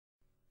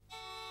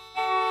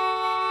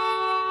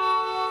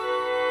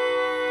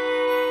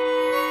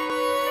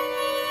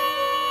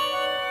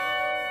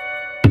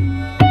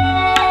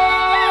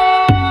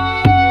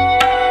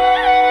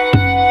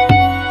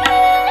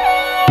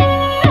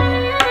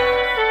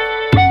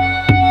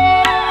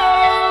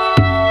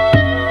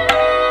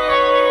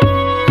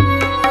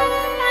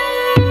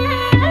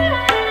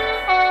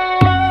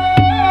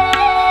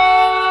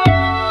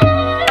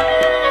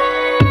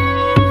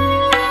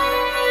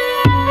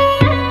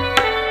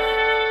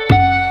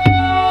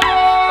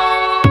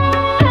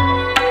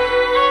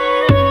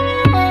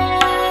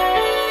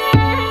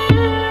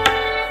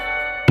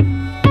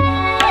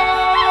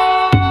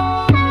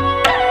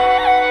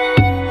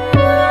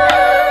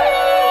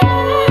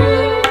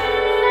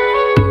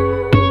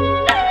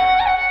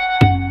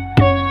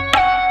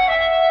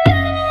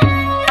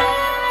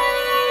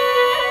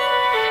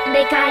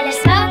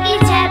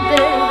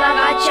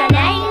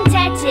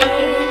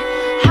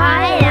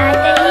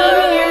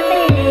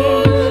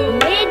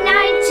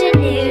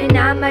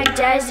I'm a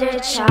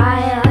desert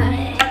child,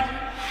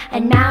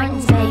 and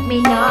mountains make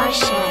me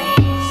nauseous.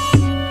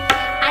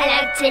 I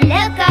like to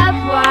look up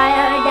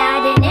wild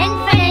at an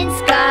infinite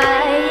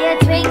sky,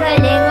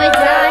 twinkling with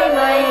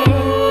diamonds.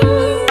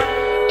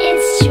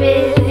 It's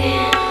true,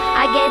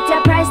 I get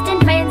depressed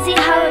in fancy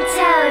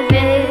hotel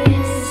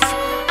rooms,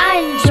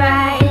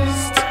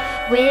 undressed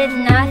with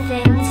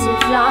nothing to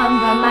flaunt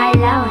but my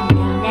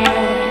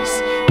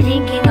loneliness,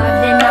 thinking of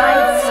the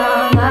night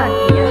song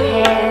of your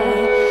hair.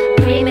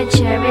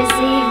 Premature as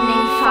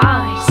evening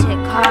falls,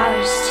 it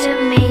calls to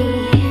me,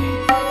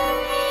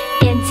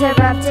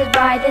 interrupted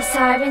by the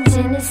sirens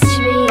in the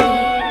street.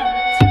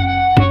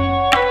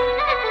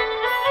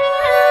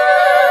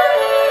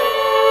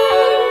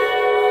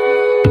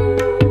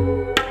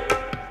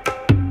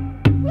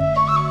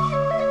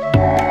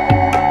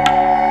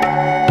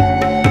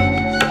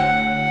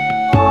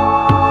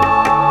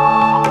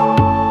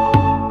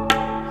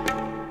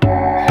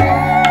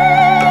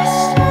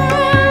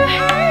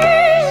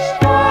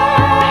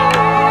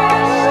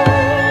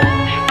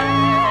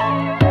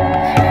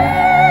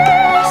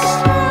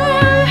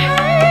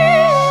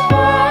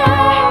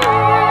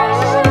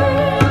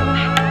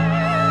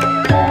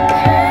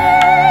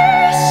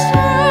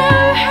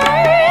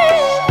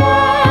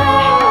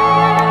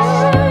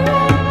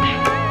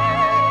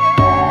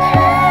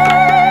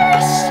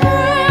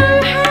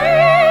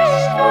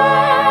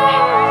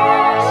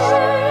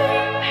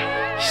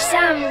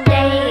 Some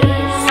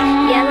days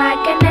you're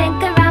like an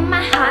anchor on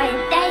my heart.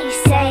 They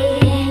say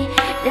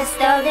the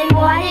stolen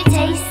water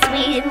tastes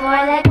sweet,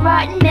 more like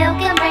rotten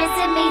milk and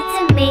recipe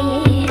to me.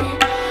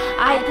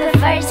 I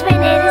prefer when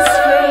it is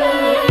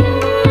free,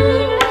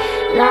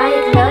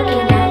 like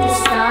looking at the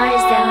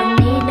stars. Don't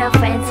need no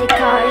fancy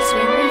cars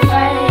when we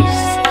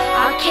first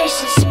our kiss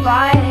is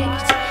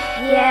sparked.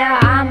 Yeah,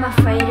 I'm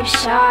afraid of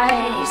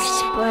sharks,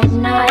 but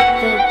not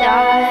the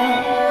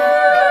dark.